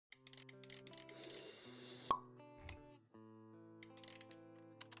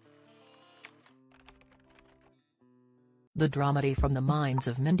The dramedy from the minds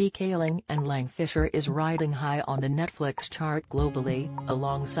of Mindy Kaling and Lang Fisher is riding high on the Netflix chart globally,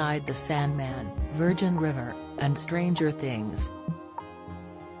 alongside The Sandman, Virgin River, and Stranger Things.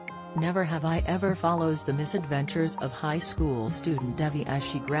 Never Have I Ever follows the misadventures of high school student Devi as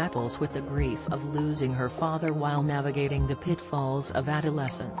she grapples with the grief of losing her father while navigating the pitfalls of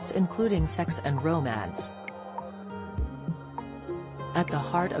adolescence, including sex and romance. At the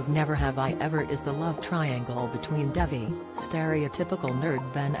heart of Never Have I Ever is the love triangle between Devi, stereotypical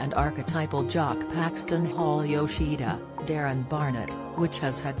nerd Ben, and archetypal jock Paxton Hall Yoshida, Jaren Barnett, which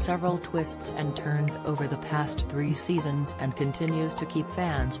has had several twists and turns over the past 3 seasons and continues to keep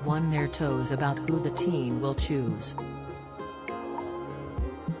fans on their toes about who the teen will choose.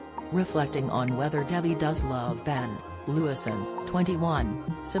 Reflecting on whether Devi does love Ben, Lewison, 21,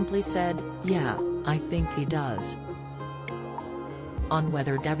 simply said, "Yeah, I think he does." On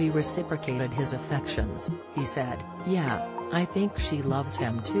whether Devi reciprocated his affections, he said, "Yeah, I think she loves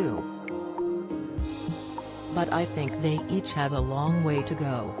him too. But I think they each have a long way to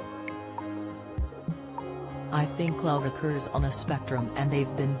go. I think love occurs on a spectrum and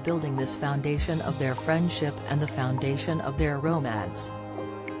they've been building this foundation of their friendship and the foundation of their romance.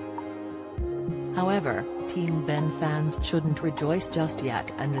 However, Team Ben fans shouldn't rejoice just yet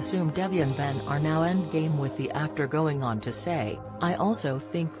and assume Devi and Ben are now endgame," with the actor going on to say, "I also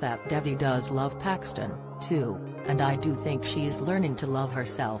think that Devi does love Paxton, too, and I do think she's learning to love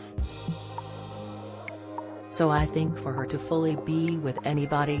herself. So I think for her to fully be with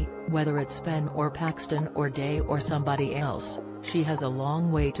anybody, whether it's Ben or Paxton or Day or somebody else, she has a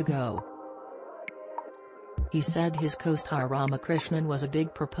long way to go." He said his co-star Ramakrishnan was a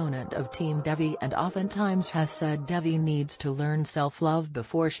big proponent of Team Devi and oftentimes has said Devi needs to learn self-love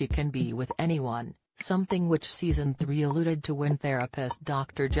before she can be with anyone, something which Season 3 alluded to when therapist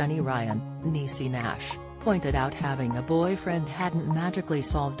Dr. Jenny Ryan, Niecy Nash, pointed out having a boyfriend hadn't magically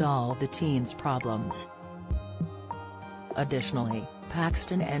solved all the teen's problems. Additionally,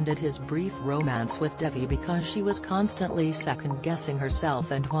 Paxton ended his brief romance with Devi because she was constantly second-guessing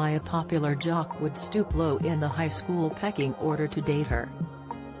herself and why a popular jock would stoop low in the high school pecking order to date her.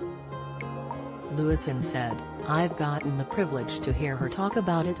 Lewison said, "I've gotten the privilege to hear her talk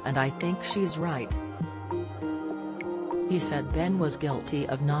about it and I think she's right." He said Ben was guilty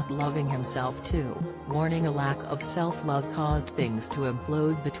of not loving himself too, warning a lack of self-love caused things to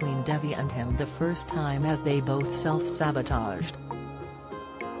implode between Devi and him the first time as they both self-sabotaged.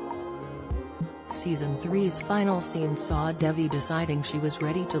 Season 3's final scene saw Devi deciding she was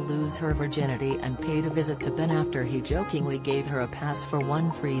ready to lose her virginity and paid a visit to Ben after he jokingly gave her a pass for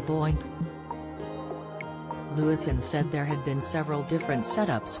one free boink. Lewison said there had been several different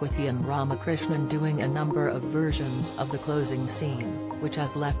setups with he and Ramakrishnan doing a number of versions of the closing scene, which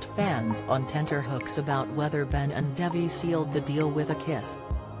has left fans on tenterhooks about whether Ben and Devi sealed the deal with a kiss.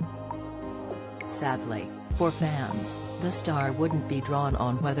 Sadly, for fans, the star wouldn't be drawn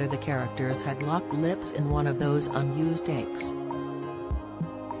on whether the characters had locked lips in one of those unused takes.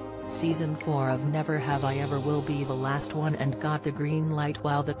 Season 4 of Never Have I Ever will be the last one and got the green light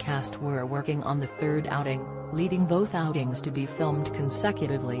while the cast were working on the third outing, leading both outings to be filmed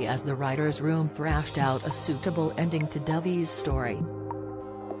consecutively as the writers' room thrashed out a suitable ending to Devi's story.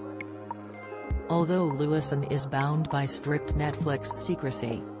 Although Lewison is bound by strict Netflix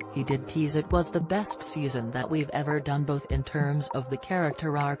secrecy, he did tease it was the best season that we've ever done both in terms of the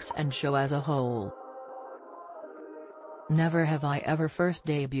character arcs and show as a whole. Never Have I Ever first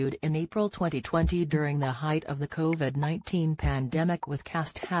debuted in April 2020 during the height of the COVID-19 pandemic with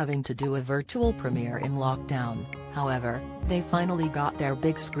cast having to do a virtual premiere in lockdown. However, they finally got their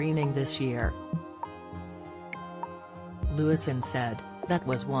big screening this year. Lewison said, "That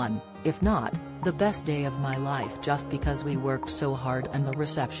was one, if not, the best day of my life just because we worked so hard and the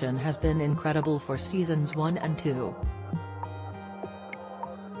reception has been incredible for seasons 1 and 2.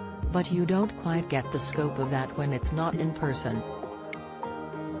 But you don't quite get the scope of that when it's not in person.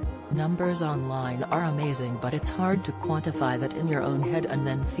 Numbers online are amazing but it's hard to quantify that in your own head and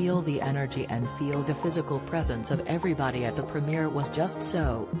then feel the energy and feel the physical presence of everybody at the premiere was just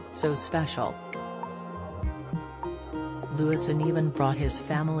so special." Lewison even brought his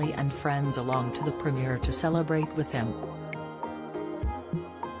family and friends along to the premiere to celebrate with him.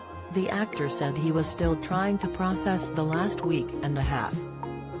 The actor said he was still trying to process the last week and a half.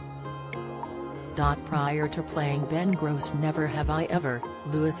 Prior to playing Ben Gross Never Have I Ever,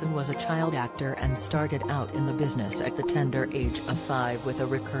 Lewison was a child actor and started out in the business at the tender age of 5 with a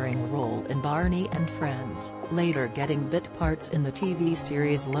recurring role in Barney and Friends, later getting bit parts in the TV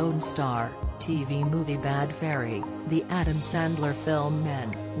series Lone Star, TV movie Bad Fairy, the Adam Sandler film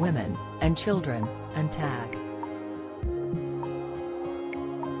Men, Women, and Children, and Tag.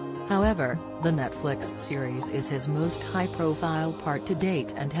 However, the Netflix series is his most high-profile part to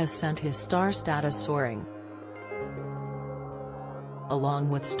date and has sent his star status soaring. Along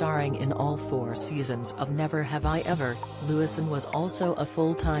with starring in all 4 seasons of Never Have I Ever, Lewison was also a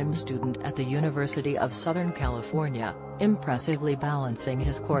full-time student at the University of Southern California, impressively balancing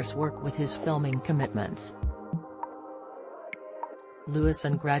his coursework with his filming commitments.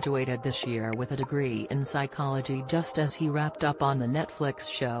 Lewison graduated this year with a degree in psychology just as he wrapped up on the Netflix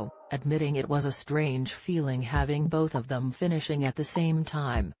show, admitting it was a strange feeling having both of them finishing at the same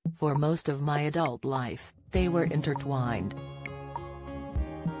time. For most of my adult life, they were intertwined.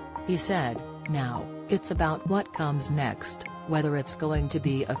 He said, "Now, it's about what comes next, whether it's going to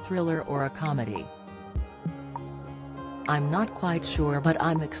be a thriller or a comedy. I'm not quite sure, but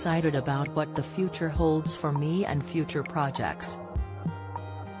I'm excited about what the future holds for me and future projects.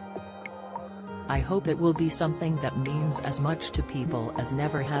 I hope it will be something that means as much to people as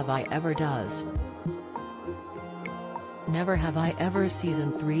Never Have I Ever does." Never Have I Ever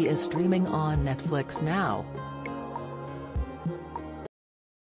Season 3 is streaming on Netflix now,